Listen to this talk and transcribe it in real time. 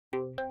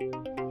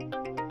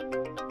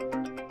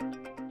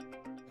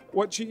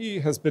What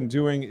GE has been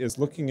doing is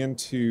looking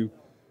into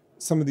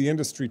some of the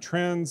industry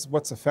trends,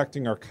 what's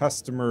affecting our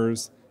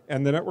customers,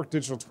 and the network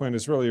digital twin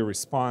is really a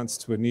response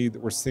to a need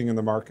that we're seeing in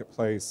the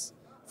marketplace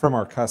from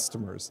our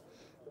customers.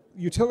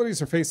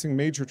 Utilities are facing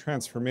major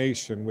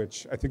transformation,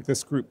 which I think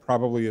this group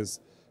probably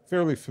is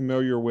fairly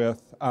familiar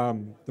with.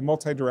 The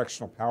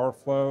multi-directional power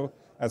flow,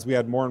 as we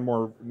add more and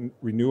more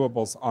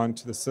renewables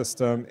onto the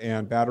system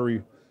and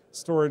battery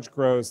storage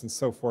grows and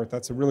so forth,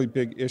 that's a really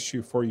big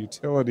issue for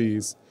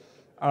utilities.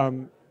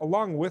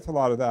 Along with a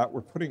lot of that,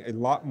 we're putting a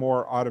lot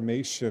more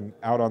automation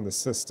out on the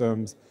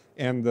systems,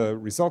 and the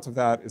result of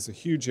that is a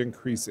huge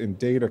increase in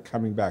data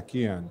coming back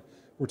in.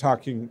 We're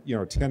talking,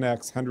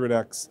 10x,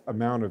 100x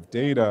amount of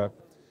data.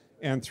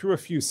 And through a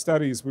few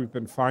studies, we've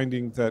been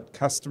finding that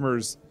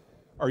customers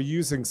are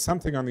using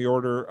something on the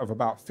order of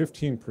about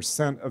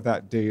 15% of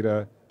that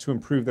data to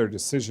improve their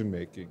decision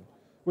making,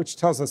 which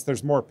tells us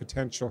there's more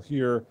potential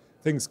here.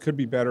 Things could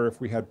be better if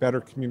we had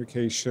better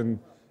communication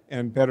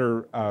and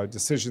better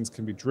decisions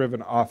can be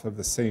driven off of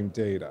the same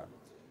data.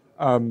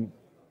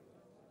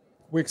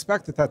 We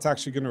expect that that's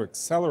actually going to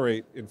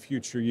accelerate in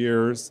future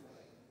years.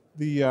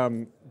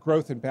 The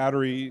growth in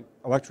battery,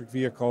 electric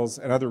vehicles,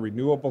 and other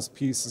renewables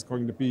piece is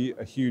going to be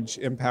a huge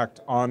impact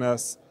on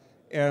us.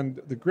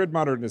 And the grid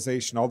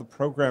modernization, all the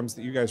programs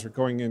that you guys are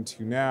going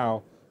into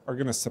now are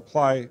going to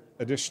supply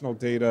additional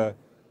data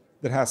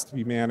that has to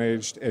be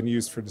managed and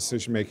used for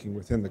decision making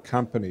within the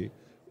company.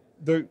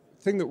 The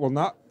thing that will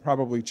not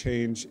probably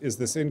change is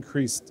this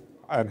increased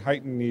and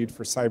heightened need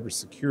for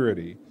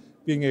cybersecurity,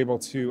 being able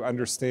to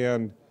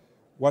understand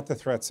what the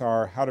threats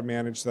are, how to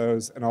manage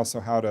those, and also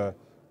how to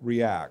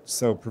react.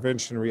 So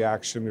prevention and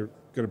reaction are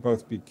going to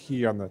both be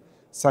key on the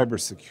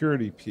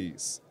cybersecurity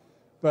piece.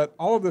 But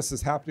all of this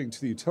is happening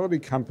to the utility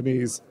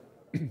companies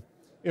in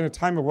a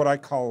time of what I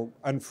call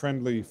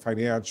unfriendly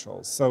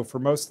financials. So for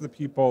most of the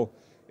people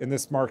in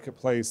this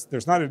marketplace,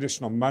 there's not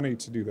additional money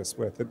to do this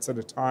with. It's at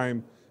a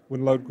time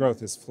when load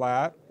growth is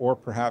flat or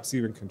perhaps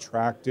even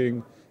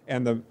contracting,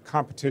 and the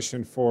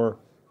competition for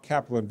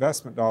capital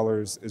investment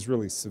dollars is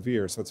really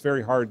severe. So it's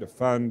very hard to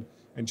fund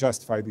and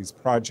justify these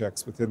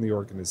projects within the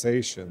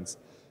organizations.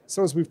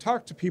 So as we've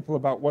talked to people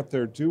about what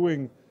they're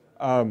doing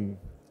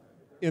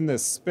in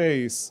this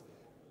space,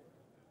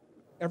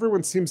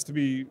 everyone seems to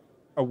be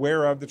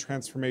aware of the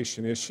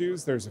transformation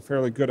issues. There's a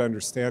fairly good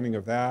understanding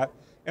of that.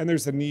 And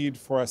there's a need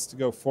for us to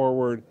go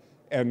forward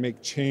and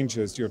make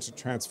changes, to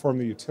transform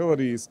the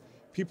utilities.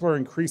 People are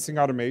increasing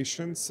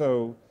automation.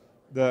 So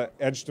the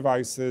edge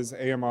devices,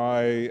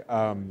 AMI,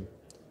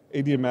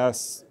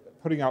 ADMS,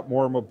 putting out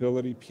more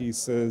mobility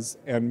pieces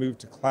and move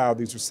to cloud.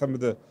 These are some of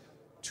the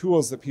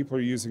tools that people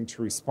are using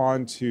to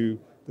respond to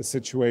the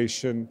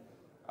situation.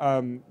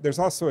 There's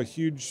also a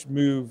huge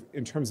move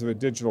in terms of a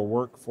digital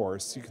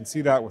workforce. You can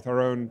see that with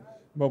our own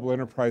mobile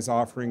enterprise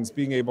offerings,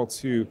 being able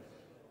to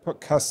put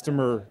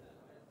customer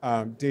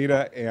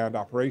data and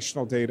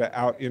operational data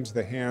out into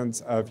the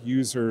hands of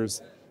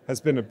users has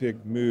been a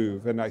big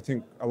move. And I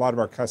think a lot of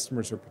our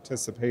customers are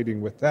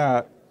participating with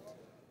that.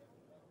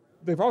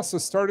 They've also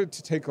started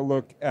to take a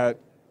look at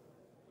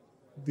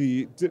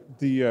the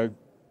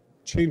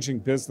changing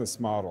business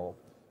model.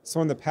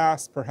 So in the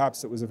past,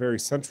 perhaps it was a very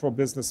central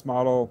business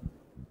model,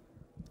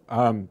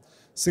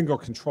 single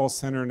control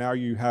center. Now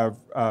you have,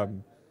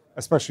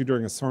 especially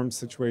during a storm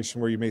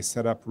situation where you may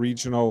set up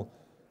regional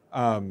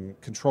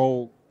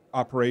control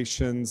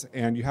operations,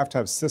 and you have to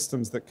have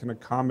systems that can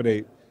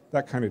accommodate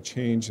that kind of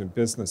change in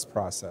business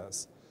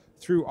process.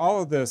 Through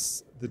all of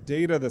this, the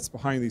data that's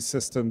behind these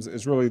systems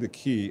is really the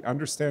key.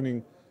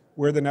 Understanding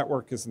where the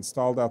network is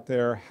installed out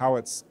there, how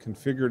it's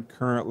configured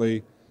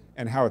currently,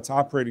 and how it's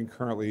operating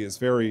currently is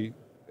very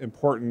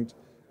important.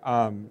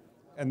 And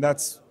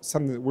that's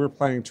something that we're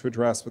planning to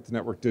address with the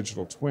Network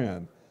Digital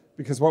Twin.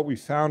 Because what we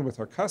found with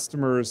our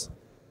customers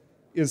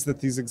is that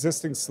these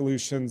existing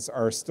solutions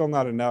are still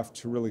not enough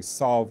to really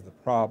solve the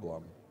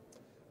problem.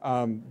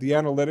 The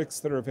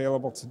analytics that are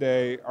available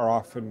today are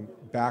often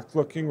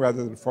back-looking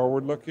rather than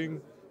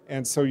forward-looking,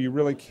 and so you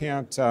really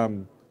can't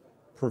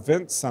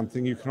prevent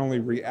something, you can only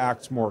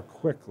react more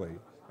quickly.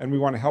 And we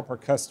want to help our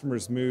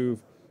customers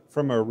move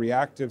from a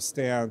reactive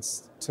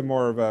stance to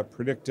more of a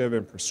predictive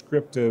and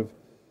prescriptive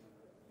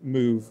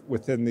move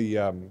within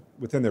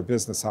their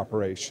business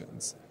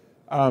operations.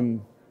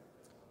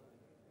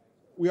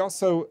 We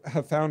also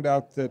have found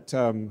out that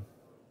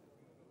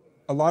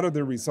a lot of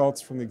the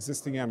results from the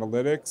existing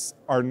analytics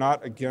are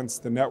not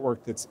against the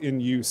network that's in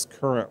use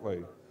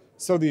currently.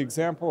 So the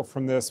example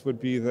from this would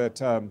be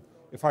that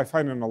if I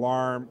find an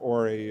alarm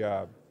or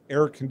a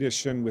error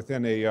condition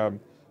within a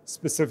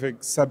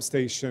specific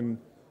substation,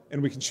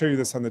 and we can show you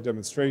this on the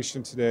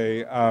demonstration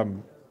today,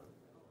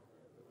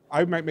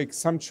 I might make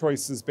some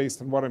choices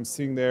based on what I'm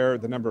seeing there,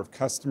 the number of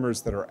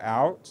customers that are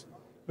out,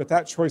 but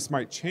that choice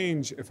might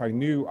change if I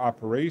knew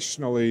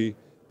operationally,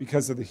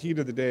 because of the heat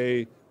of the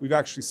day, we've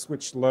actually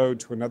switched load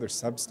to another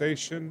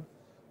substation.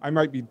 I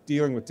might be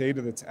dealing with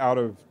data that's out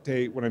of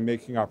date when I'm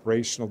making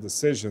operational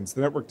decisions.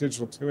 The Network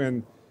Digital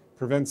Twin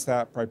prevents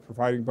that by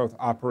providing both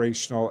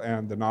operational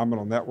and the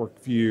nominal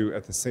network view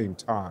at the same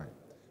time,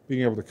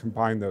 being able to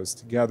combine those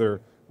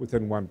together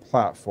within one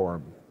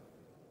platform.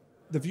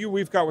 The view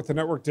we've got with the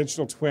Network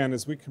Digital Twin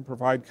is we can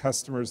provide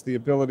customers the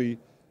ability,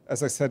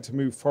 as I said, to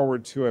move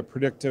forward to a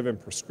predictive and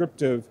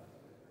prescriptive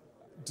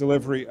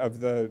delivery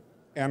of the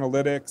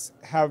analytics,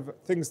 have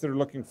things that are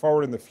looking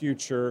forward in the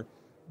future.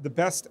 The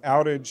best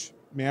outage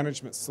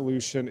management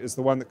solution is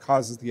the one that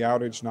causes the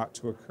outage not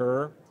to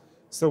occur.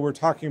 So we're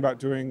talking about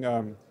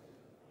doing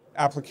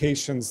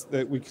applications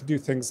that we can do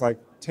things like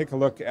take a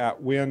look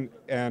at when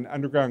an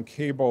underground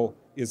cable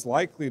is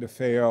likely to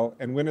fail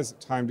and when is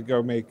it time to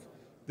go make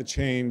the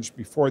change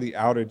before the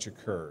outage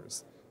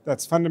occurs.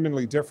 That's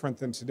fundamentally different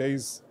than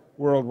today's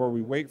world where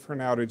we wait for an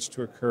outage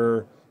to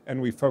occur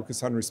and we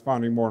focus on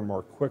responding more and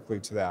more quickly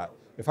to that.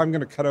 If I'm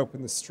going to cut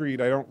open the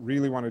street, I don't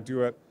really want to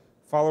do it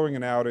following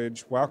an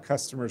outage while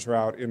customers are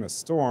out in a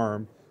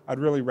storm. I'd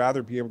really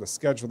rather be able to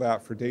schedule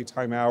that for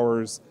daytime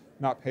hours,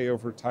 not pay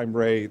overtime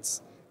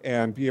rates,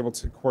 and be able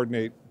to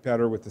coordinate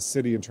better with the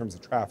city in terms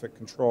of traffic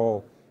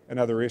control and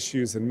other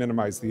issues and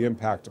minimize the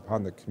impact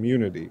upon the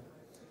community.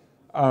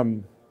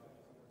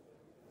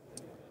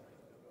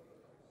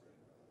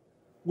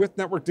 With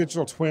Network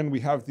Digital Twin, we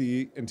have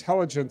the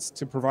intelligence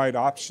to provide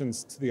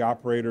options to the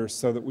operators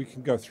so that we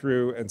can go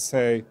through and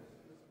say,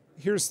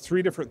 here's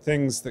 3 different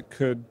things that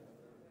could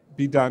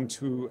be done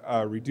to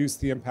reduce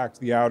the impact of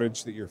the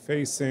outage that you're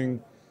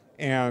facing,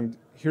 and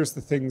here's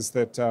the things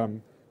that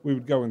we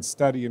would go and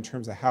study in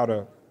terms of how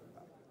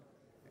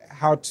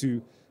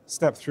to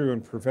step through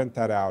and prevent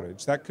that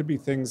outage. That could be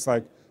things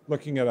like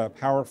looking at a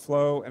power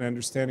flow and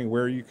understanding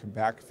where you can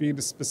backfeed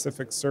a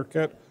specific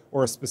circuit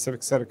or a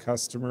specific set of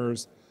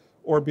customers,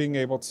 or being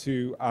able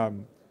to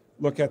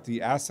look at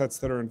the assets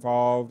that are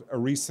involved, a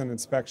recent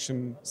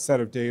inspection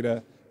set of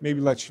data, maybe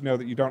let you know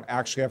that you don't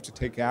actually have to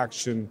take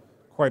action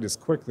quite as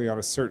quickly on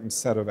a certain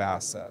set of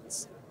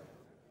assets.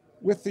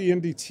 With the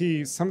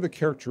NDT, some of the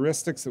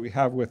characteristics that we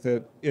have with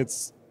it,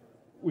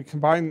 we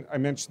combine, I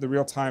mentioned the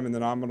real-time and the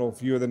nominal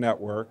view of the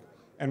network,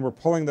 and we're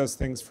pulling those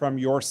things from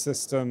your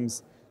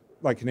systems,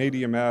 like an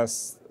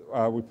ADMS,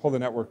 we pull the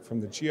network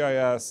from the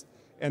GIS,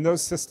 and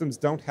those systems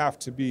don't have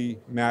to be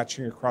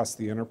matching across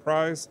the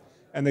enterprise,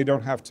 and they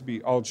don't have to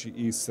be all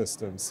GE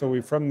systems. So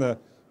we, from the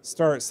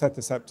start, set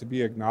this up to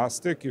be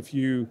agnostic. If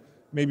you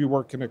maybe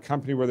work in a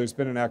company where there's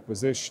been an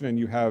acquisition and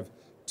you have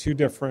 2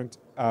 different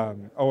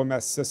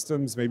OMS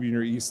systems, maybe in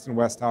your East and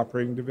West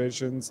operating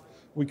divisions,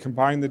 we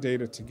combine the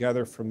data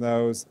together from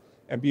those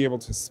and be able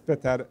to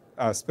spit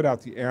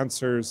out the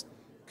answers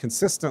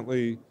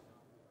consistently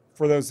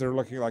for those that are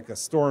looking like a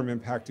storm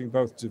impacting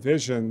both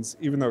divisions,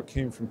 even though it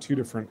came from 2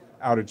 different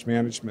outage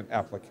management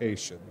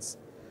applications.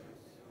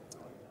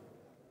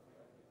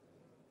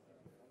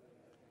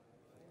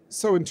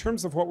 So in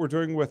terms of what we're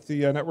doing with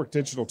the Network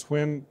Digital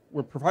Twin,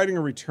 we're providing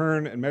a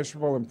return and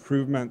measurable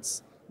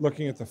improvements,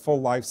 looking at the full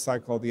life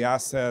cycle of the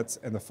assets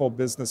and the full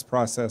business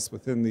process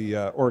within the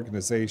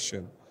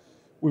organization.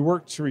 We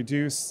work to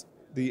reduce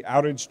the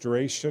outage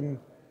duration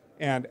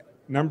and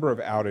number of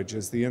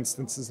outages, the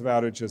instances of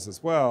outages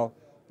as well,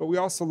 but we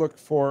also look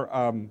for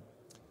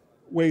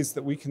ways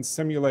that we can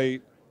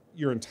simulate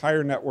your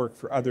entire network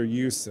for other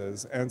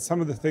uses. And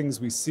some of the things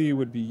we see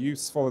would be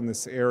useful in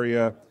this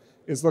area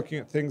is looking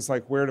at things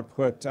like where to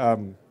put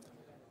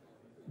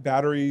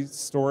battery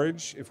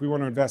storage. If we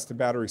want to invest in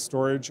battery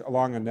storage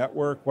along a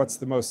network, what's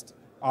the most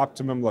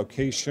optimum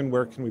location?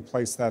 Where can we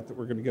place that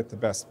we're going to get the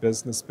best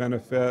business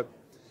benefit?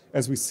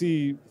 As we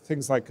see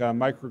things like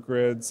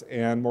microgrids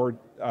and more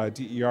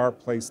DER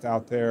placed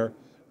out there,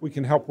 we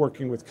can help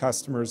working with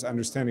customers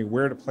understanding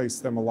where to place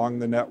them along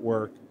the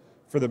network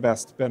for the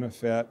best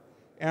benefit,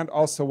 and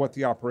also what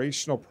the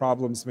operational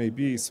problems may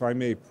be. So I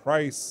may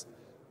price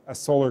a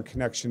solar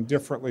connection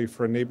differently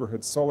for a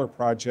neighborhood solar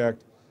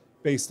project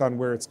based on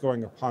where it's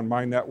going upon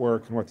my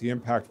network and what the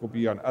impact will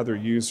be on other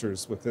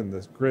users within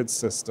the grid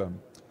system.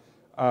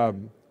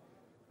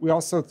 We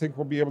also think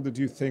we'll be able to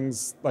do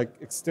things like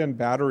extend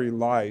battery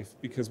life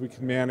because we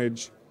can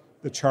manage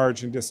the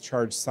charge and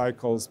discharge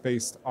cycles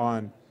based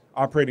on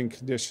operating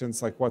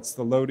conditions, like what's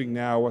the loading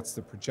now, what's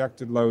the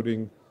projected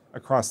loading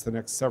across the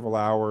next several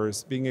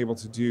hours, being able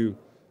to do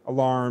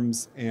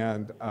alarms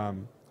and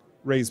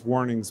raise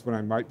warnings when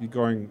I might be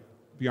going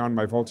beyond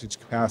my voltage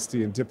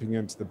capacity and dipping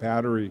into the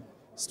battery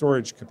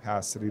storage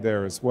capacity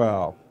there as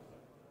well.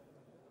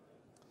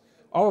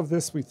 All of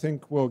this we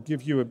think will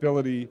give you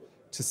ability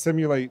to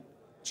simulate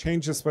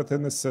changes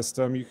within the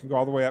system. You can go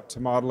all the way up to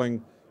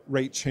modeling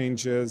rate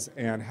changes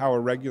and how a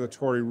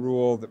regulatory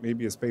rule that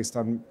maybe is based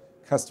on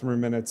customer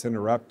minutes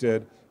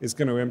interrupted is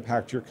going to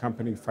impact your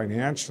company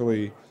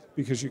financially,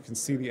 because you can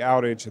see the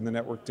outage and the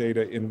network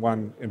data in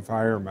one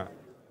environment.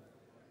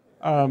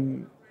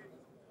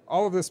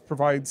 All of this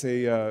provides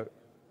a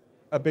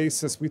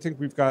basis. We think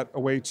we've got a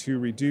way to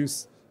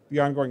reduce the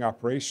ongoing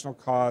operational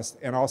cost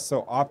and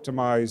also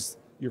optimize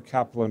your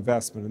capital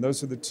investment. And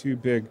those are the 2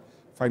 big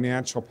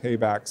financial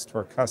paybacks to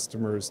our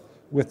customers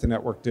with the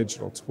Network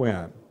Digital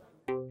Twin.